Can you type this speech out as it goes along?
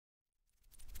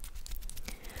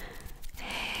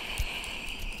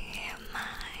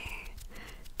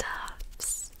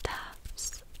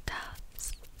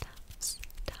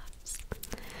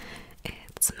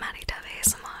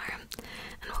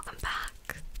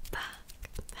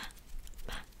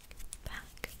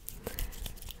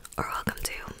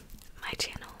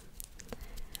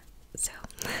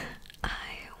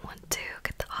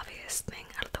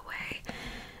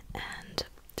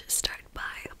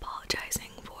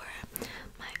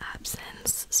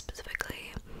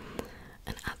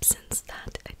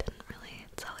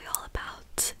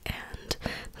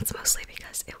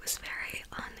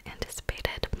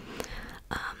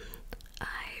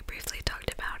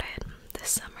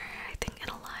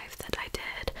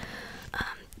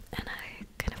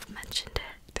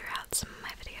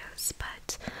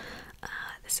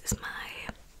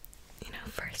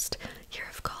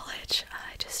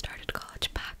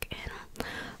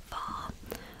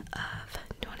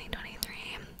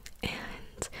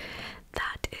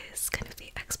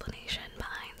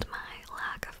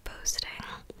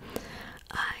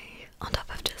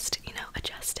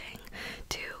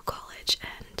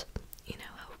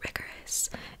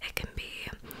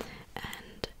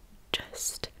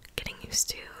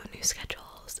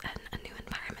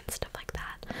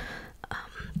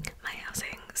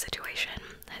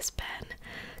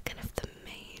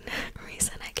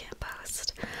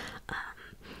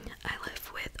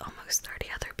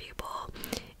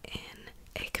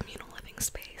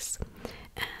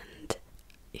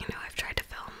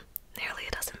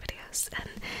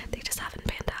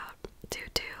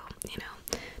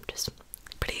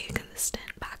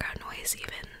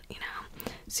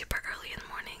super early in the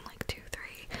morning, like 2, 3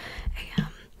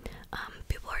 a.m.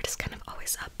 People are just kind of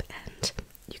always up, and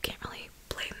you can't really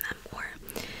blame them or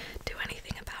do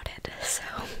anything about it. So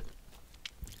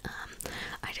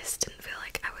I just didn't feel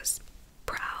like I was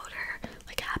proud or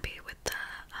like happy with the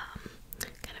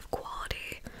kind of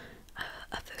quality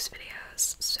of those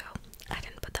videos, so I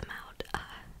didn't put them out,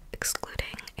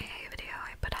 excluding a video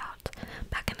I put out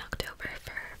back in October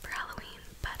for Halloween.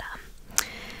 But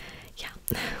yeah,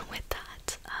 with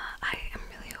that, I am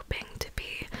really hoping to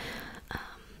be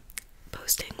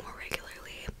posting more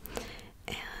regularly,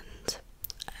 and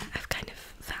I've kind of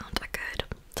found a good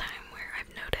time where I've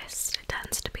noticed it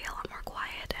tends to be a lot more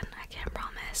quiet, and I can't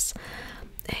promise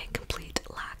a complete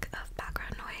lack of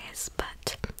background noise,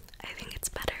 but I think it's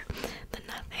better than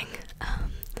nothing.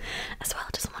 As well,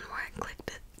 just one more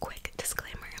quick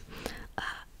disclaimer.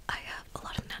 I have a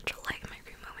lot of natural light in my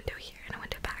room, a window here and a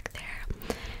window back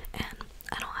there, and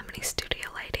I don't have any studio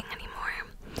lighting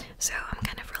anymore, so I'm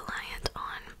kind of reliant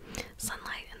on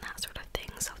sunlight and that sort of thing.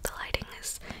 So if the lighting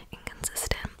is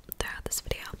inconsistent throughout this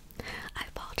video, I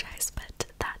apologize, but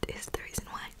that is the reason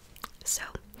why. So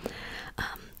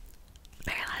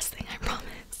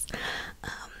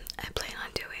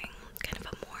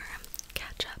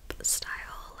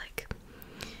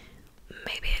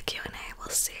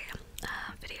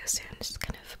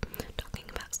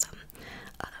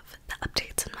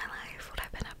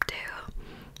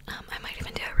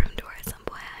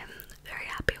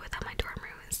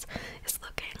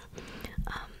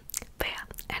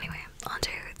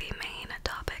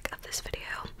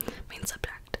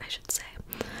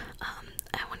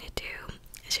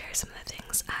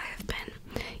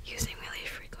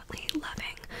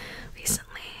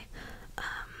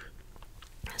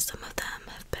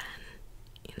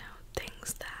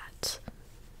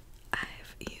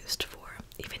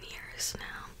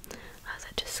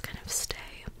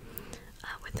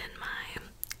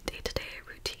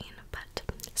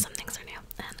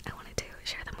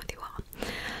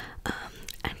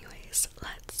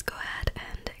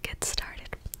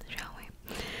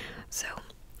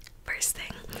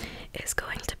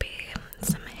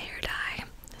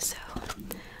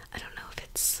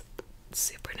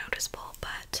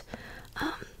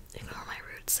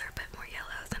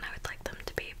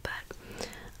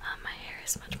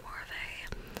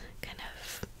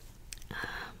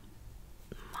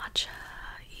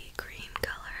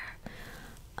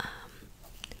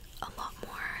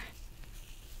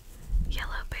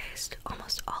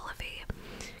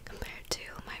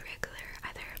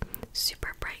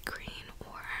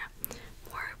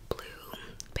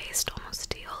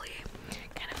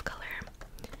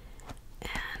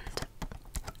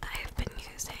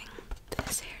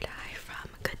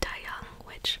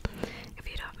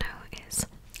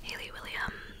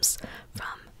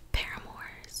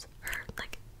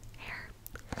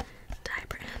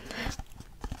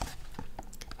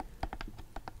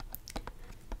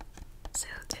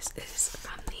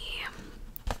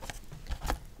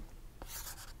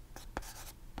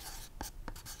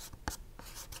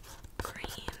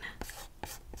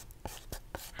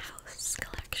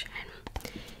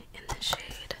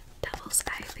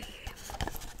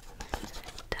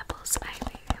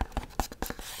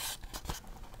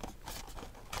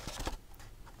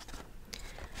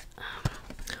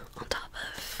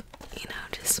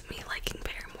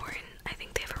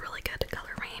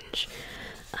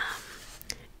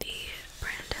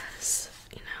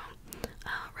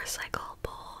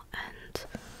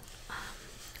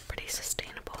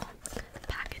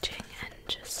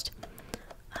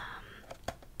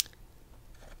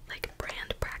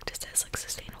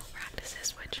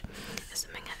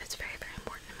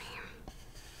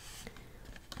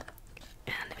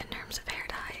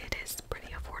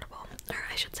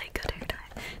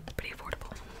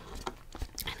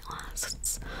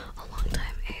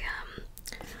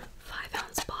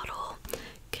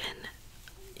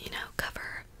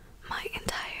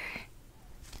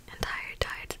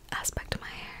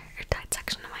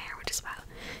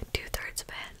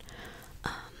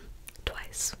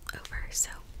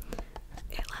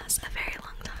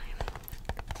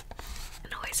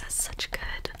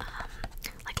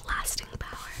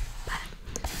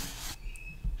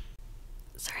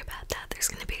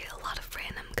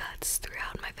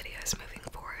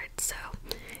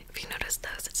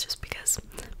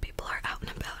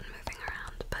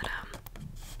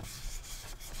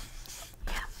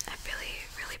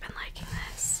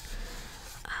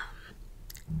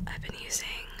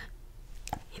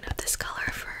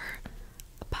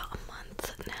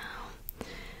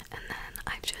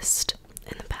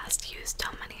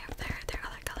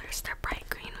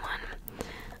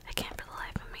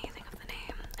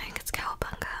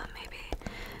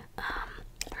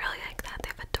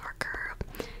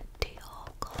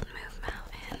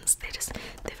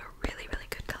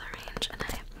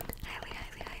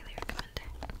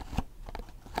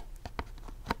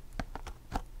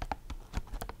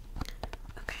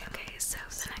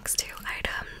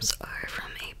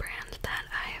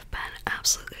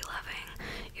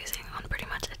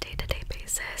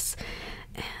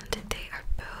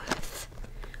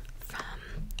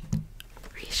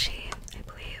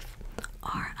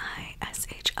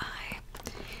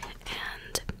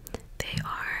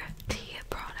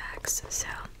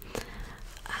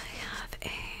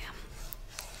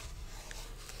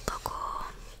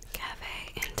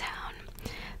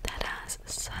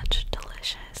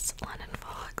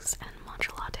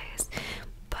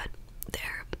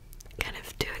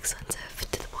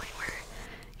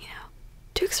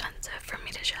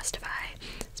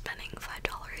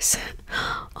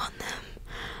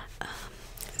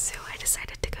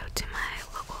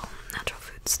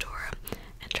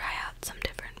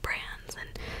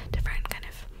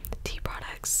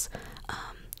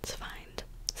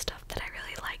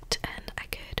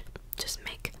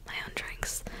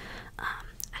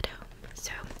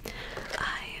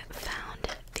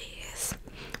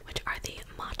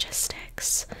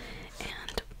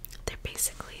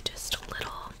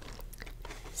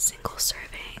single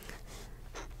serving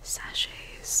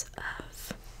sachets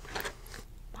of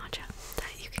matcha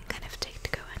that you can kind of take to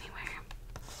go anywhere,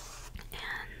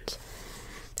 and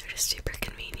they're just super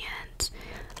convenient.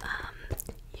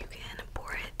 You can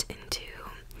pour it into,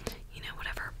 you know,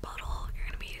 whatever bottle you're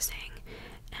gonna be using,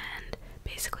 and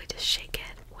basically just shake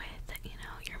it with, you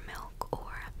know, your milk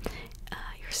or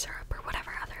your syrup or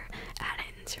whatever other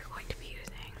add-ins you're going to be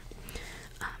using.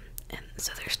 And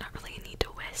so there's not really a need to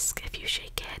whisk. If you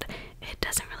shake it, it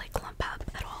doesn't really clump up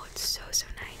at all. It's so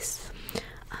nice.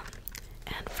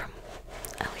 And from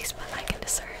at least what I can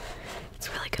discern,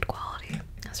 it's really good quality.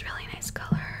 It has really nice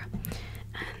color,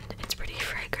 and it's pretty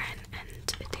fragrant,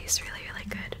 and it tastes really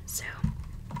good. So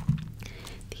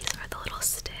these are the little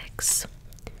sticks.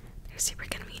 They're super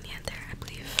convenient. They're, I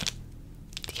believe,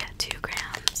 yeah, 2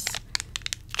 grams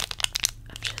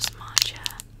of just matcha.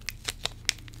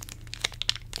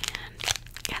 And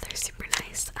yeah, they're super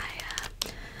nice.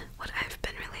 What I've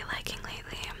been really liking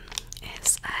lately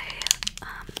is I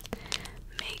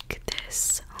make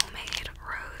this homemade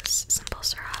rose simple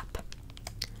syrup,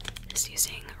 just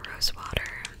using rose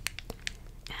water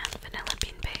and vanilla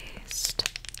bean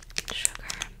paste and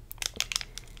sugar.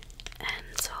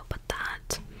 And so I'll put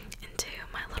that into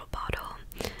my little bottle.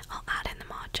 I'll add in the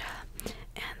matcha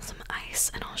and some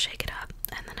ice, and I'll shake it up,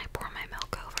 and then I pour my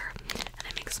milk over, and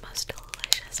it makes the most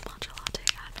delicious matcha latte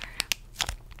ever.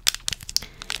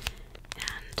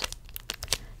 And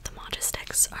the matcha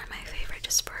sticks are my favorite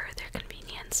just for their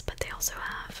convenience, but they also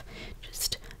have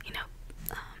just, you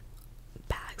know,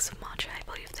 bags of matcha. I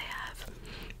believe they have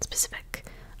specific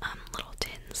little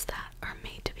tins that are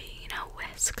made to be, you know,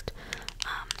 whisked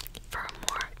for a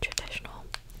more traditional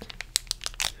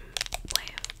way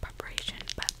of preparation.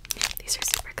 But these are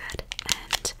super good,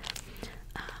 and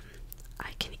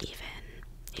I can even,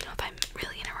 you know, if I'm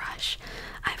really in a rush,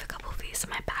 I have a couple of these in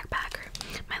my backpack or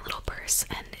my little purse,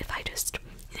 and if I just,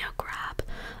 you know, grab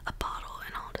a bottle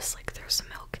and I'll just like throw some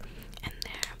milk in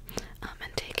there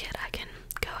and take it, I can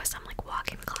go as I'm like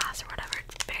walking to class or whatever.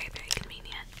 It's very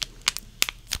convenient.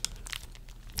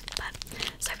 But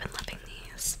so I've been loving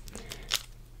these,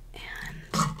 and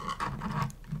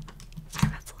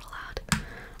that's a little loud.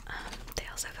 They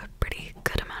also have a pretty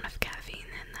good amount of caffeine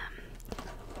in them.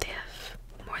 They have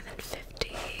more than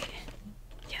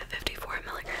 54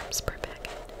 milligrams per packet.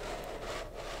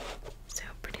 So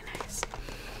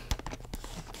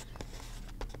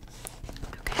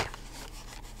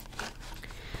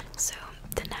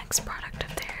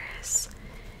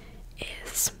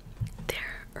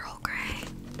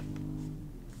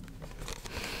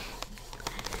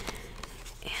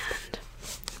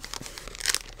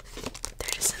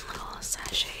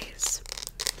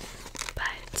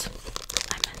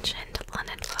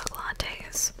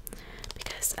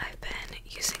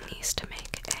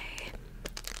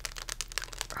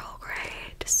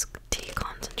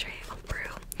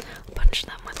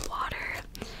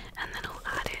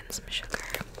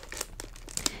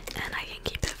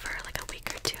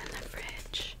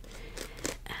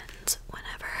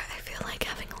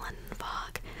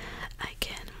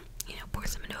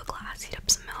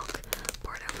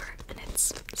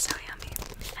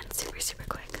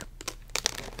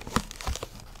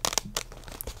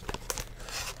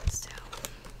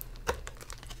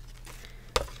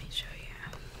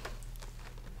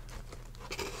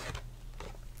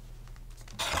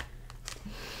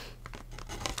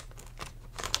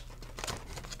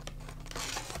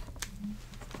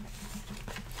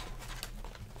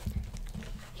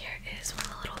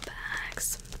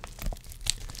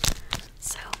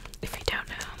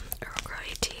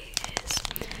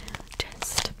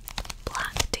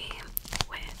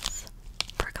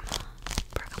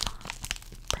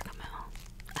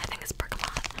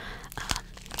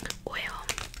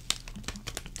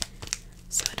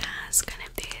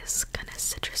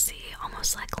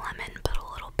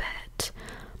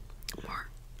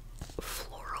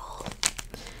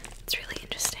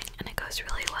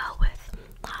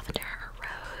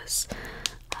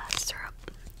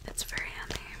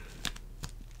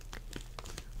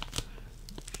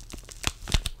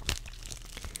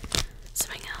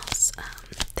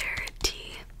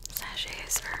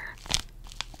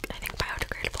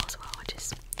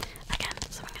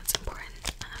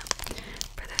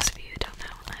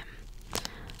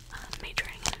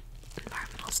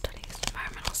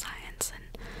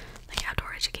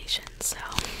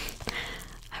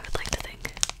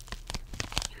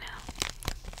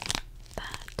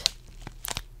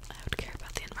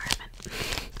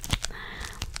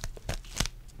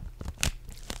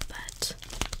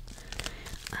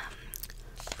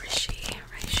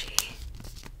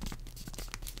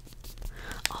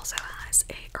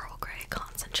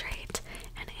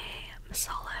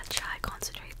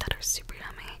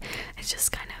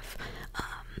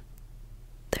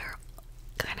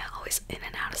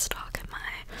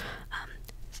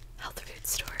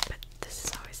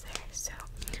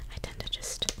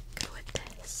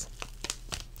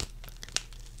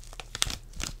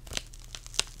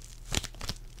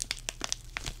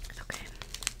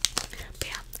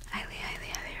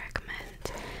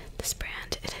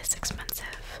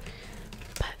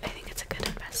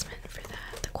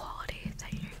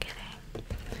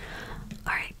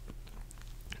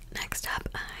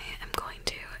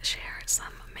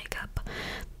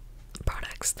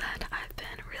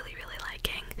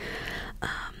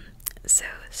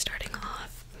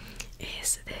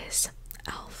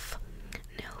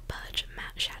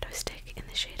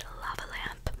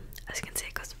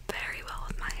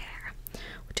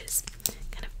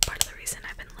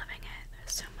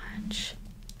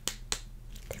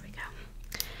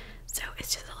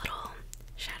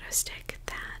stick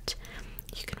that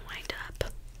you can wind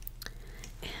up,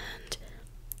 and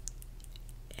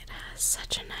it has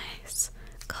such a nice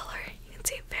color. You can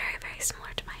see very, very similar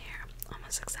to my hair,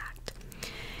 almost exact.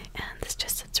 And this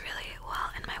just sits really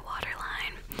well in my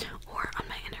waterline or on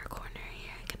my inner corner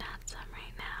here. I can add some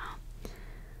right now.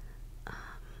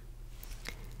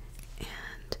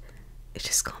 And it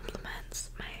just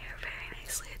complements my hair very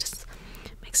nicely. It just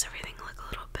makes everything look a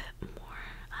little bit more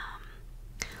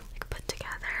like put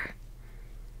together.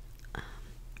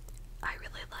 I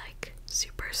really like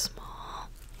super small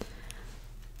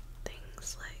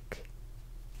things like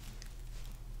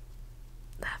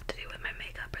that have to do with my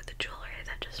makeup or the jewelry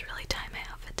that just really tie my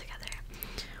outfit together,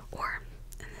 or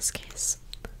in this case,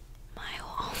 my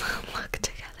whole look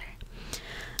together.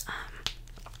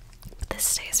 This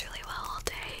stays really well all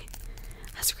day,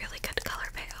 has really good color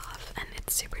payoff, and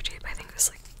it's super cheap. I think it was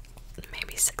like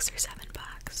maybe $6 or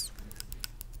 $7.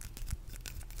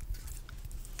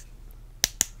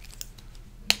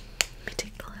 Let me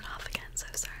take the lid off again, so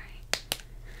sorry.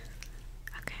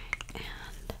 Okay,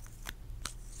 and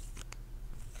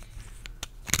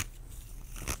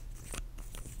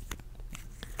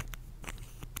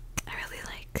I really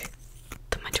like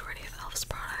the majority of e.l.f.'s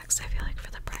products. I feel like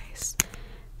for the price,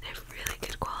 they have really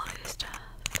good quality stuff.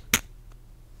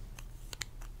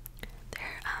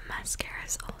 Their mascara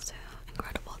is also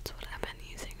incredible. It's what I've been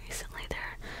using recently.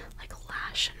 Their like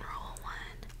lash and roll one.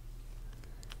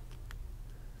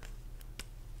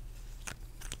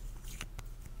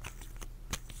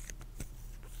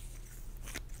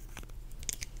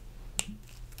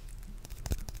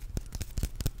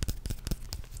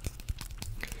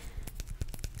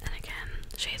 And again,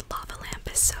 shade Lava Lamp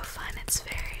is so fun. It's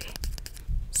very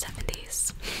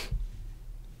 70s.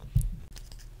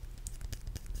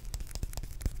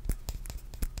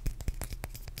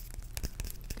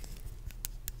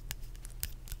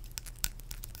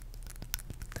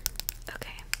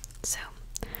 Okay, so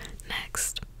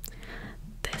next,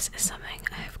 this is something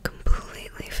I've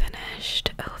completely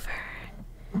finished over,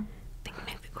 I think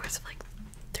maybe the course of like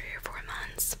 3 or 4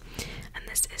 months, and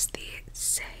this is the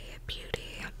Say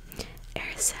Beauty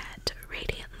Air Set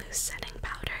Radiant Loose Setting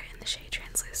Powder in the shade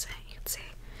Translucent. You can see.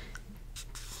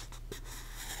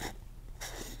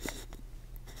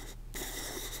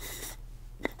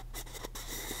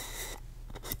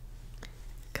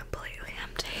 Completely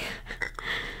empty.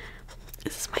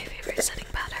 This is my favorite setting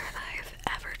powder that I've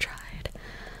ever tried.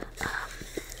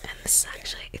 And this is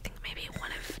actually, I think, maybe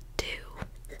one of 2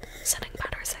 setting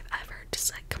powders I've ever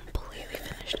just like completely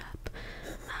finished up.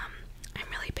 I'm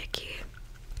really picky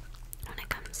when it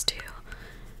comes to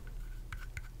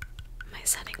my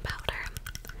setting powder,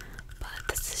 but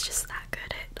this is just that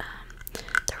good.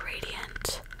 The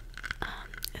Radiant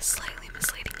is slightly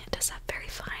misleading. It does have very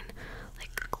fine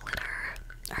like glitter,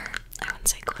 or I wouldn't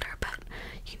say glitter, but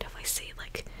you can definitely see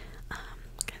like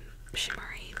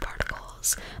shimmery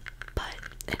particles, but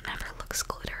it never looks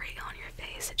glittery on your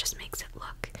face. It just makes it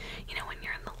look, you know, when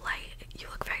you're in the light, you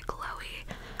look very glowy,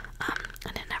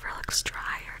 and it never looks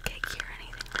dry or cakey or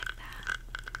anything like that.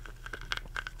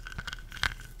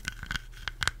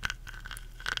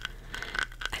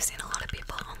 I've seen a lot of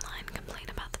people online complain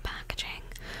about the packaging,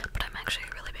 but I'm actually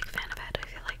a really big fan of it. I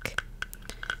feel like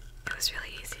it was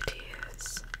really easy to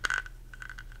use.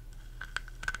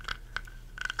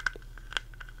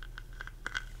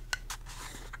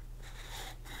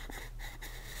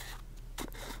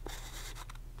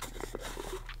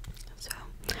 So,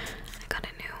 I got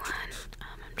a new one.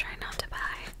 I'm trying not to buy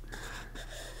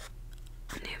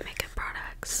new makeup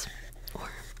products, or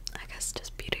I guess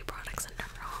just beauty products in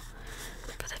general,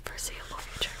 for the foreseeable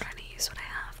future. I'm trying to use what I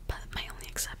have, but my only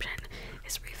exception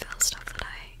is refill stuff that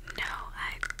I know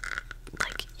I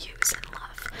like, use, and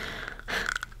love.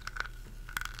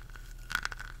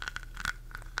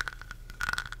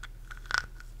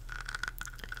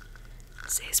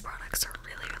 These products are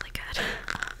really, really good.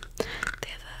 They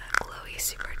have a glowy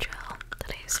super gel that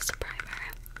I use as a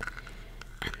primer,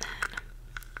 and then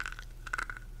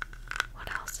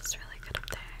what else is really good up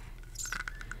there?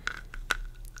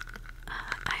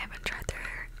 I haven't tried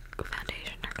their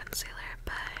foundation or concealer,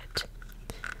 but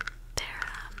their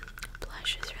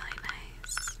blush is really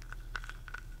nice.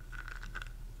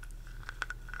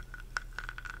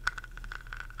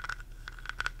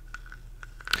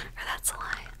 Or that's a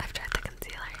lie. I've tried the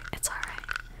concealer. It's alright.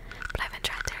 But I haven't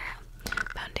tried their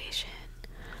foundation.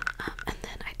 And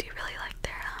then I do really like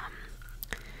their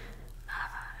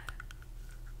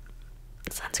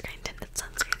sunscreen, tinted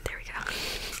sunscreen. There we go.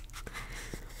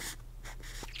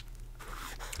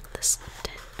 The sun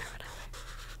tint or whatever.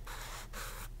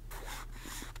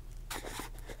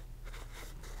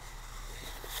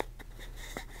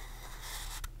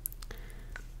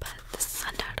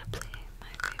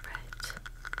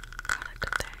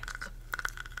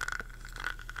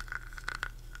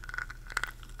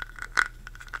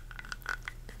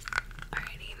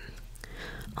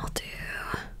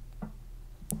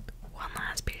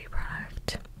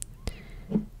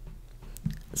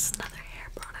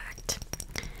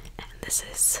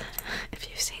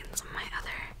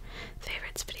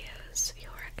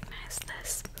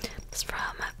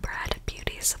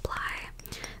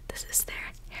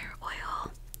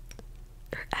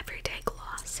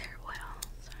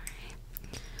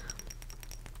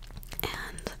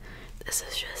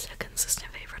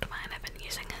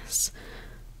 this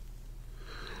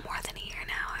more than a year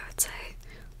now, I would say.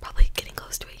 Probably getting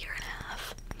close to a year and a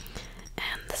half.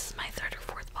 And this is my third or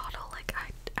fourth bottle. Like,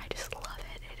 I just love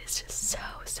it. It is just so,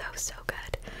 so, so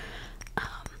good.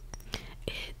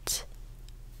 It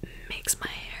makes my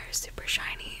hair super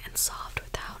shiny and soft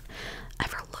without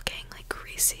ever looking like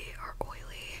greasy or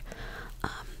oily.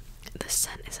 The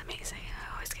scent is amazing.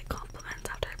 I always get compliments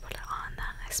after I put it on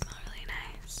that I smell really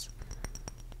nice.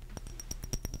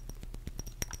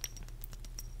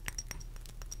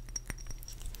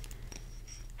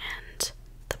 And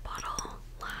the bottle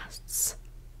lasts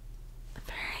a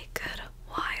very good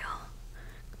while.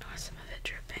 Ignore some of it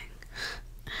dripping.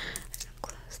 I didn't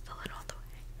close the lid all the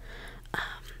way.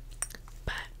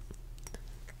 But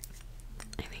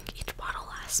I think each bottle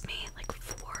lasts me like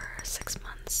 4 or 6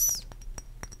 months.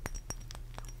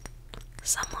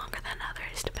 Some longer than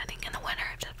others, depending. In the winter,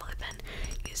 I've definitely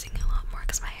been using it a lot more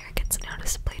because my hair gets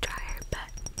noticeably drier,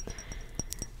 but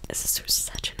this is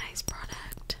such a nice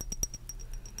product.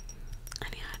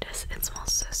 And yeah, it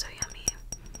smells so, so yummy.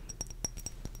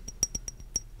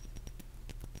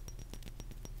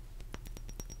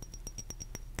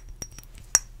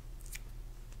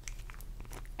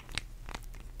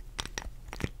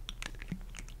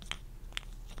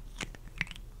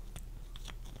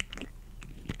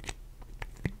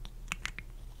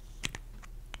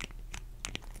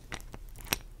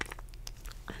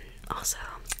 Also,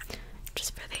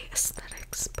 just for the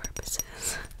aesthetics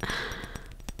purposes,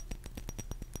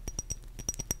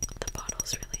 the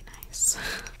bottle's really nice.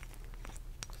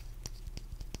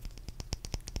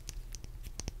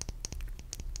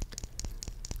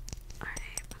 Alright,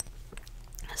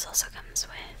 this also comes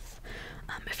with,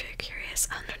 if you're curious,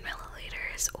 100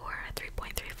 milliliters or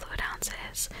 3.3 fluid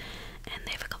ounces, and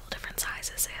they have a couple different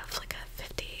sizes. They have like a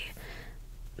 50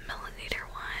 milliliter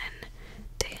one,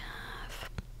 they have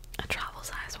a travel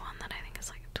size one that I think is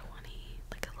like 20,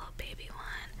 like a little baby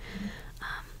one.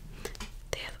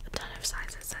 They have a ton of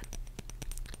sizes that,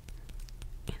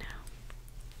 you know,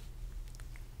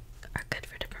 are good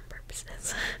for different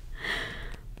purposes.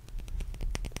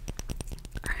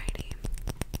 Alrighty.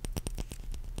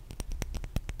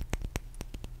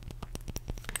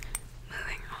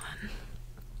 Moving on.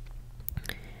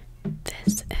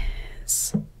 This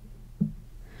is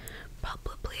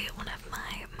probably one of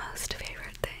my most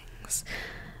favorite things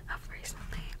of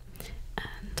recently,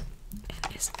 and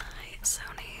it is my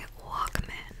Sony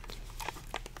Walkman.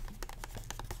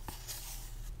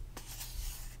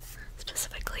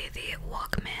 Specifically the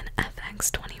Walkman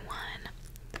FX21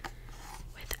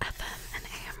 with FM and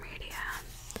AM radio.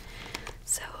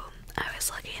 So I was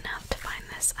lucky enough to find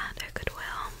this at a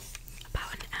Goodwill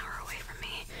about an hour away from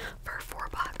me for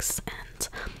 $4, and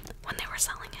when they were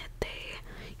selling it,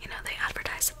 they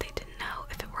advertised that they didn't know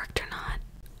if it worked or not,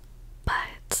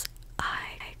 but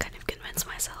I kind of convinced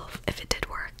myself if it did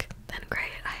work, then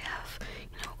great. I have,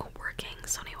 a working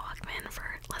Sony Walkman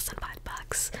for less than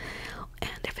 $5,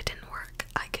 and if it didn't work,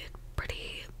 I could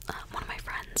one of my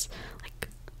friends, like,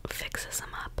 fixes them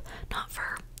up, not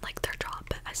for, like, their job,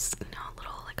 but as, a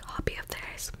little, like, hobby of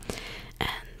theirs,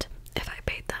 and if I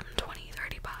paid them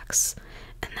 $20-30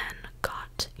 and then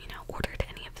got, ordered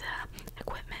any of the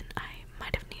equipment I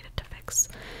might have needed to fix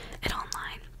it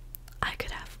online, I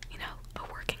could have, a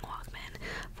working Walkman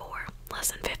for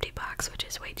less than $50, which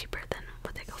is way cheaper than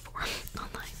what they go for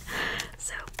online.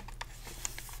 So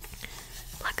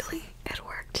luckily it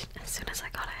worked. As soon as I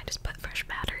got it, I just put fresh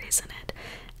batteries in it,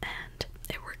 and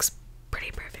it works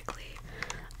pretty perfectly.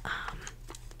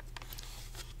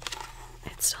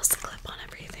 It still has the clip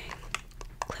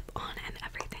on and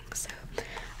everything, so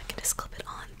I can just clip it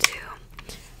on to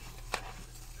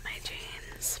my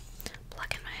jeans,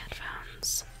 plug in my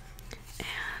headphones,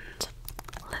 and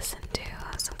listen to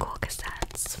some cool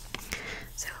cassettes.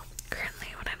 So currently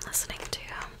what I'm listening to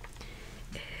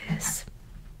is,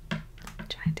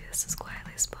 try to do this as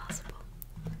quietly as possible,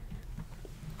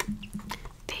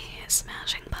 the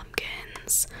Smashing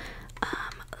Pumpkins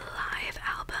live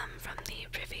album from the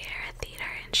Riviera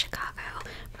Theater in Chicago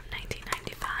from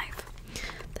 1995.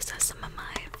 This has some of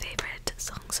my favorite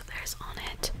songs of theirs on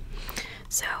it.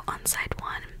 So on side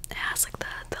 1, it has like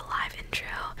the live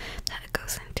intro that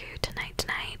goes into Tonight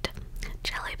Tonight,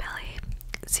 Jelly Belly,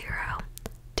 Zero,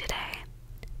 Today,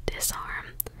 Disarm,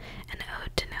 An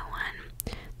Ode to No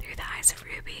One, Through the Eyes of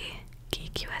Ruby,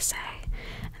 Geek USA,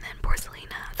 and then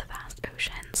Porcelina of the Vast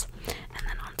Oceans. And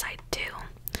then on side 2,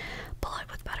 Bullet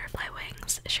with Butterfly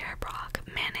Wings, Cher Brock,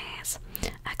 Mayonnaise,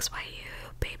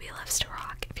 XYU, Baby Loves to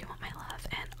Rock, If You Want My Love,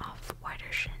 and Off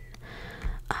Whiter Shin.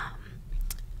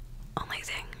 Only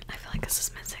thing I feel like this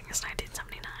is missing is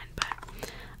 1979, but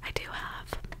I do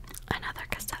have another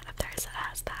cassette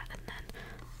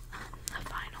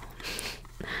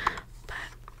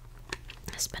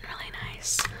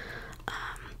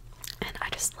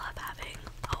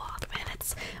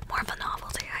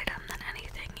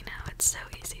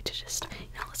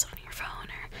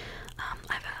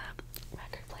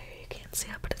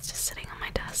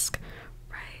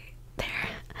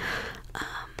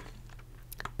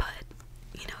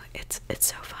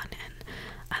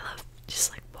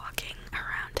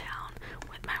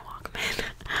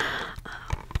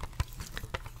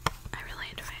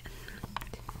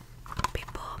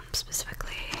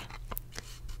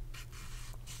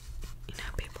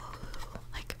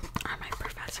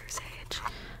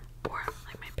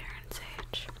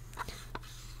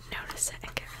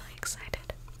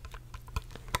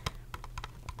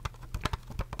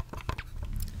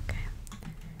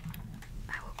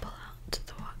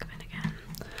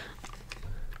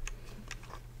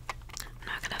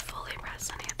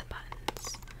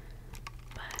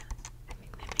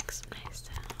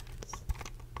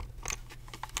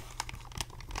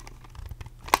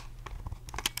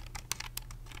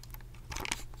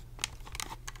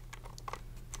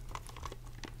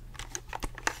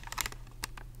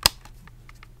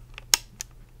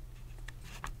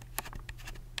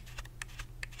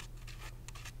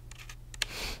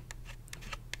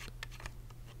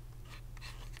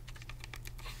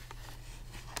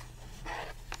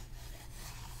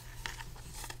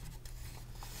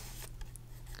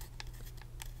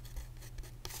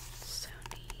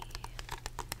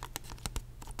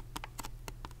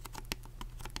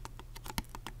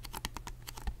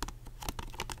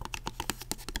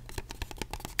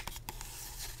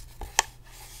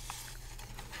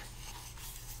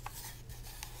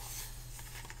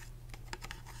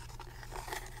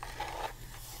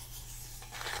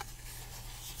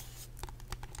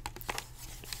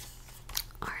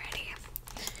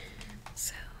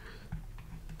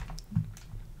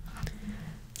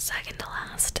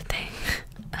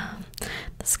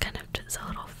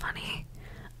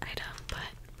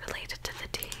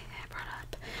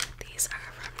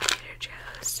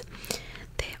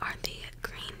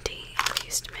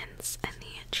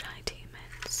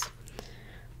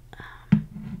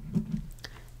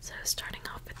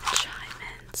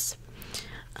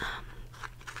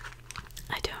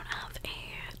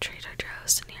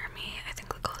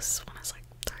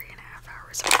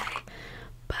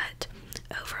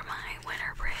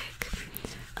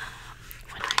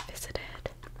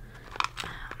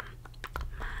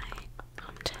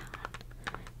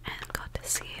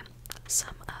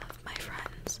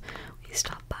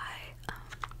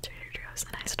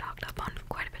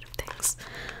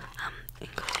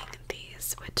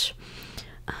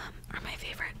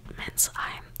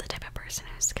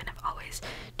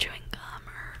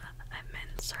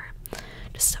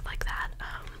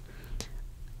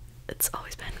it's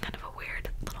always been kind of a weird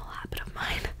little habit of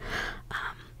mine.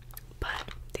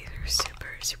 But these are super,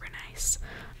 super nice.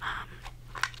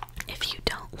 If you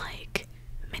don't like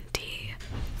minty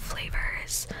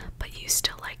flavors, but you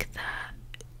still like the,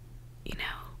 you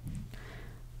know,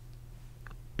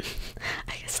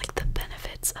 I guess like the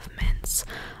benefits of mints,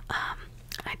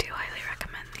 I do highly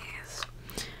recommend these.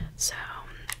 So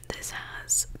this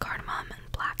has cardamom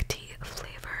and black tea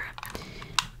flavor,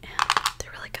 and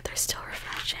they're really good. They're still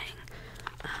refreshing,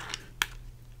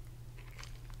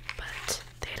 but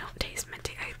they don't taste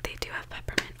minty. They do have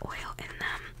peppermint oil in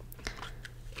them,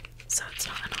 so it's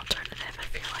not an alternative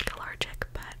if you're like allergic,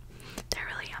 but they're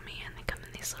really yummy, and they come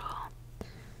in these little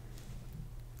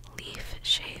leaf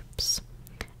shapes.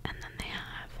 And then they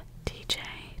have TJ,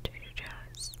 Trader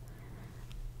Joe's,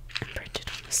 imprinted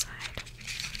on the side.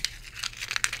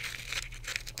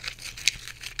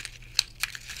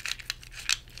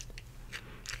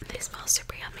 They smell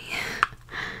super yummy.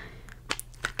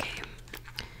 Okay,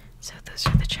 so those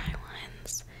are the chai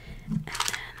ones. And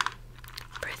then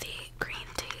for the green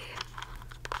tea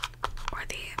or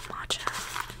the matcha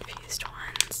infused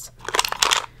ones,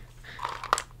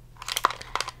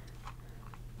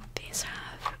 these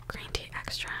have green tea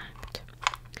extract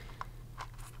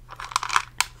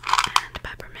and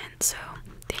peppermint, so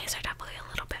these are definitely a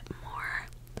little bit more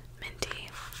minty,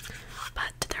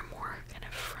 but they're more kind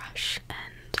of fresh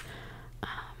and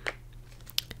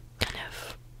kind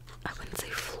of, I wouldn't say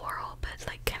floral, but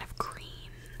like kind of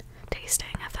green tasting,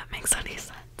 if that makes any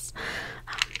sense.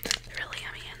 They're really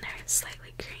yummy and they're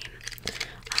slightly green.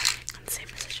 And same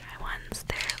as the dry ones,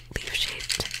 they're leaf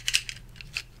shaped.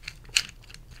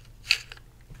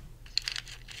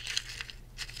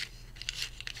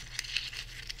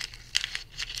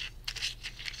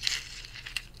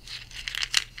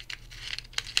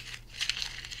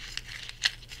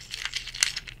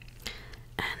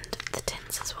 And the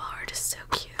tins as well are just so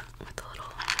cute with the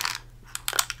little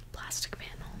plastic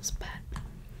panels, but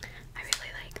I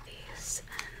really like these,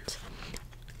 and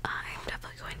I'm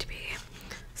definitely going to be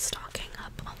stocking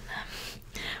up on them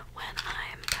when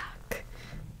I'm back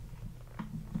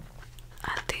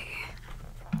at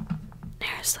the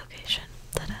nearest location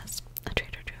that has a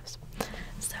Trader Joe's.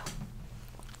 So,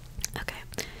 okay,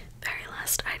 very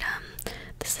last item.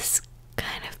 This is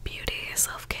kind of beauty,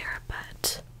 self-care,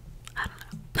 but I don't know.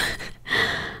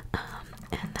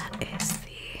 And that is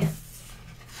the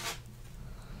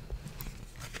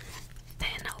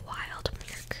Thin Wild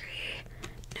Mercury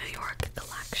New York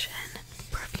Collection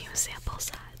perfume sample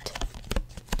set.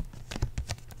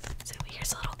 So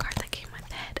here's a little card that came with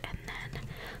it, and then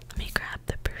let me grab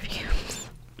the perfumes.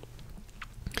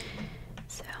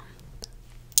 So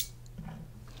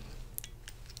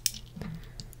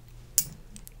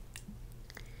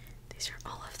these are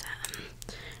all of them.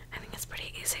 I think it's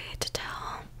pretty easy to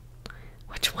tell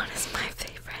which one is my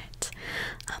favorite.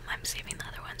 I'm saving the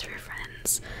other ones for your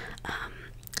friends.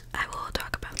 I will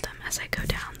talk about them as I go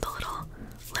down the little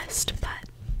list, but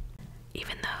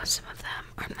even though some of them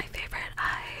aren't my favorite,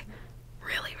 I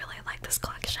really, really like this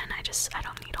collection. I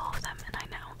don't need all of them, and I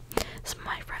know some of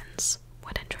my friends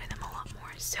would enjoy them a lot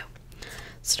more. So,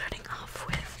 starting off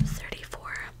with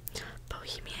 34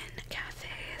 Bohemian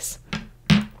Cafes.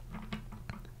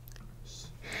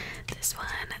 This one,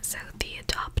 so the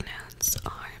top notes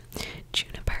are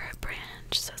juniper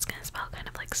branch, so it's gonna smell kind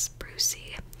of like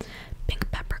sprucey, pink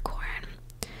peppercorn,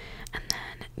 and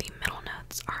then the middle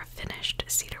notes are finished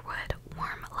cedarwood,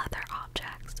 warm leather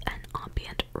objects, and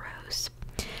ambient rose,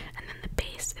 and then the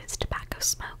base is tobacco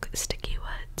smoke, sticky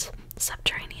woods,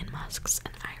 subterranean musks,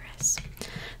 and iris.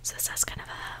 So this has kind of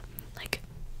a like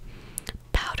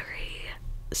powdery,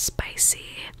 spicy,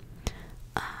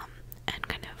 and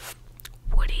kind of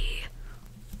woody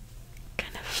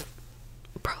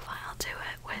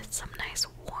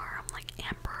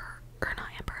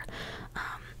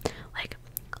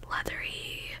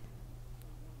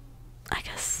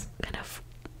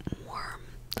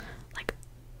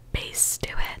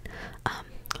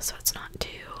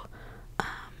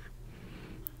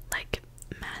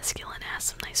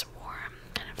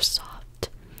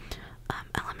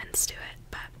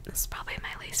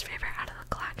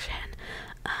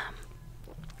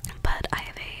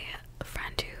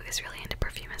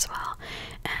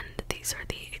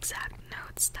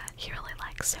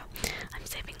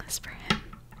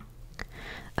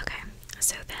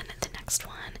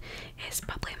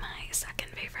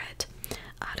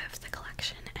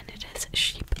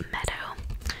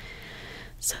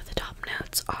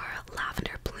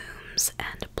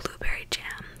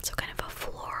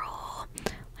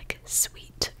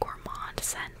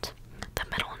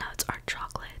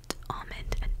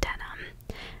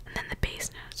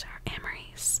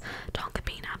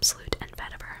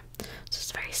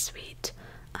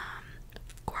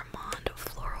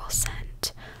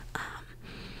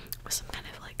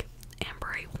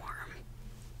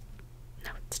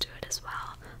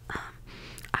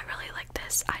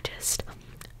because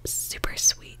super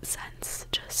sweet scents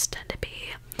just tend to be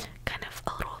kind of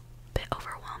a little bit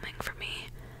overwhelming for me.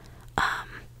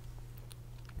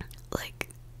 Like,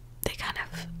 they kind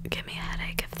of give me a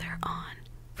headache if they're on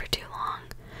for too long.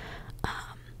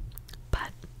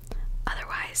 But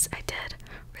otherwise, I did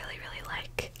really, really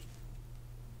like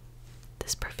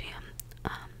this perfume.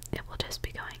 It will just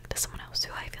be going to someone else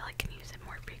who I feel like can use it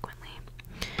more frequently.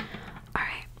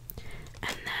 Alright,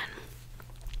 and then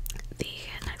the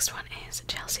next one is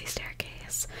Chelsea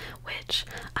Staircase, which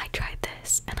I tried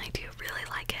this and I do really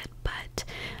like it, but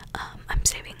I'm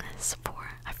saving this for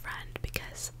a friend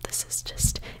because this is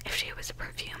just, if she was a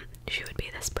perfume, she would be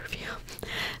this perfume.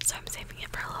 So I'm saving it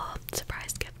for a little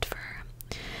surprise gift for her.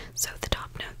 So the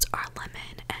top notes are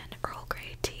lemon and Earl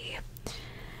Grey tea,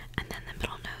 and then the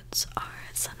middle notes are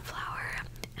sunflower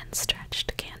and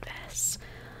stretched canvas.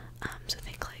 So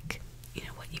think like, you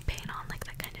know, what you paint on, like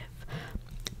that kind of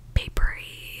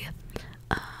papery,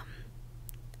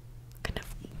 kind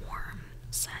of warm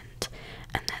scent.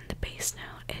 And then the base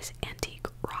note is antique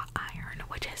wrought iron,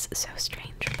 which is so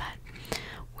strange, but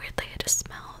weirdly it just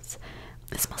smells.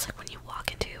 It smells like when you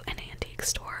walk into an antique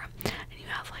store and you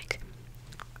have like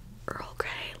Earl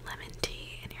Grey lemon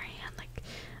tea in your hand, like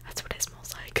that's what it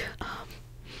smells like.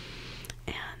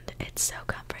 And it's so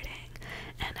comforting,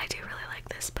 and I do really like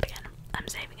this, but again, I'm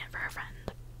saving it for a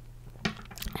friend.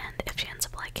 And if she ends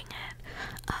up liking it,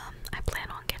 I plan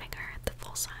on getting her the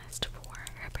full sized for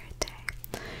her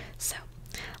birthday. So,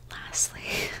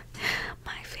 lastly,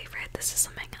 my favorite, this is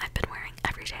something I've been wearing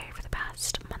every day for the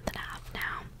past month and a half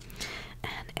now,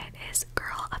 and it is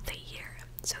Girl of the Year.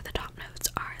 So the top notes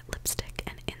are lipstick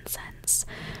and incense.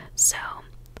 So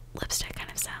lipstick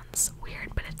kind of sounds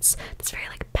weird, but it's this very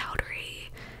like powdery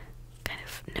kind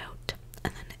of note,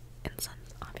 and then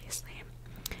incense, obviously.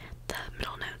 The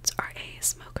middle notes are a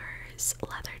smoker's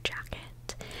leather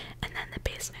jacket, and then the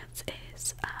base notes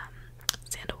is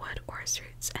sandalwood, orris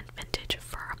roots, and vintage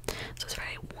fur. So it's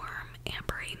very warm,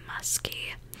 ambery,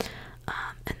 musky.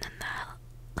 And then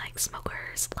the like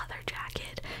smoker's leather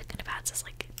jacket kind of adds this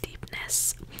like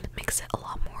deepness, makes it a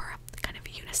lot more kind of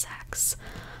unisex,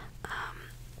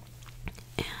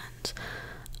 and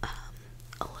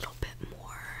a little bit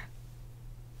more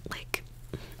like,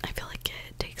 I feel like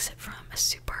it takes it from a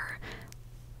super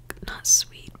not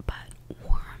sweet but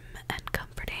warm and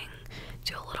comforting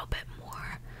to a little bit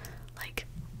more like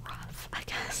rough, I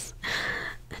guess.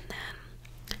 And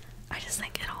then I just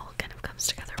think it all kind of comes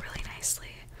together really nicely.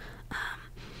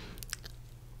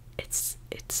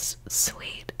 It's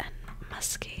sweet and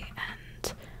musky,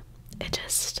 and it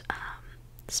just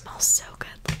smells so good.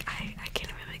 Like I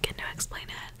can't even begin to explain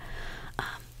it.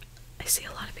 I see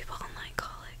a lot of people online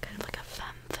call it kind of like a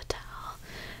femme fatale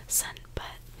scent,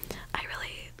 but I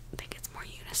really think it's more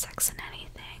unisex than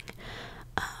anything.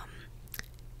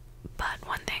 But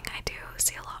one thing I do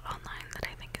see a lot online that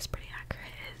I think is pretty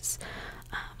accurate is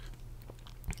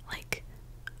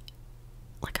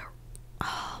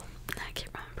I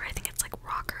can't remember, I think it's like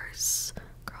rocker's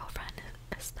girlfriend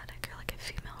aesthetic, or like a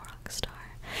female rock star.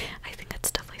 I think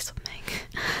it's definitely something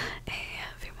a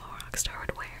female rock star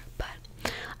would wear,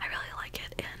 but I really like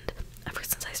it, and ever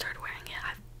since I started wearing it,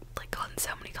 I've like gotten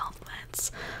so many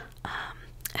compliments.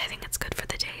 I think it's good for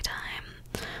the daytime,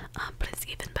 but it's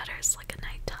even better as like a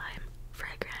nighttime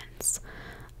fragrance,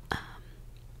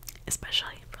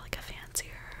 especially for like a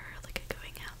fancier, like a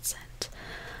going out scent.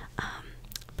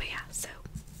 But yeah, so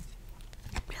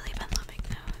really been loving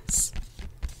those.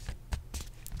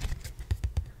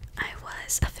 I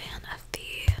was a fan of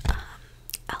the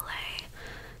LA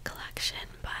collection,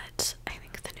 but I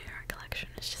think the New York collection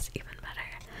is just even better.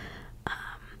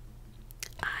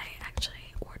 I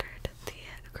actually ordered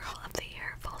the Girl of the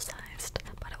Year full-sized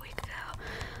about a week ago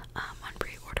on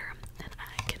pre-order, and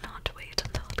I cannot wait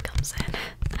until it comes in.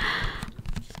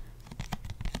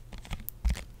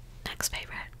 Next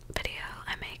favorite video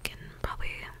I make in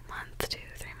probably a month to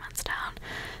 3 months down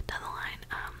the line,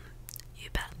 you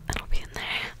bet it'll be in there.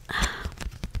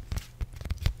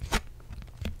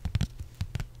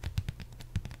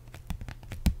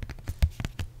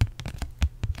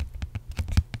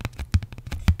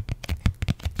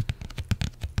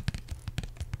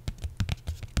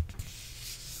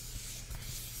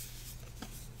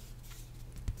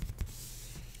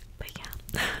 But yeah,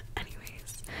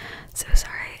 anyways, so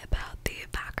sorry about the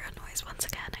background noise once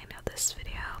again. I know this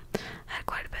video had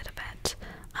quite a bit of it,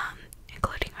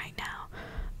 including right now,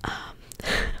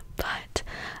 but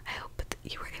I hope that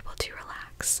you were able to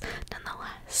relax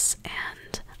nonetheless,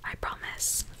 and I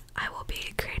promise I will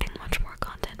be creating much more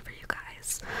content for you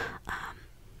guys,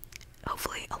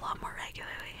 hopefully a lot more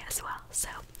regularly as well. So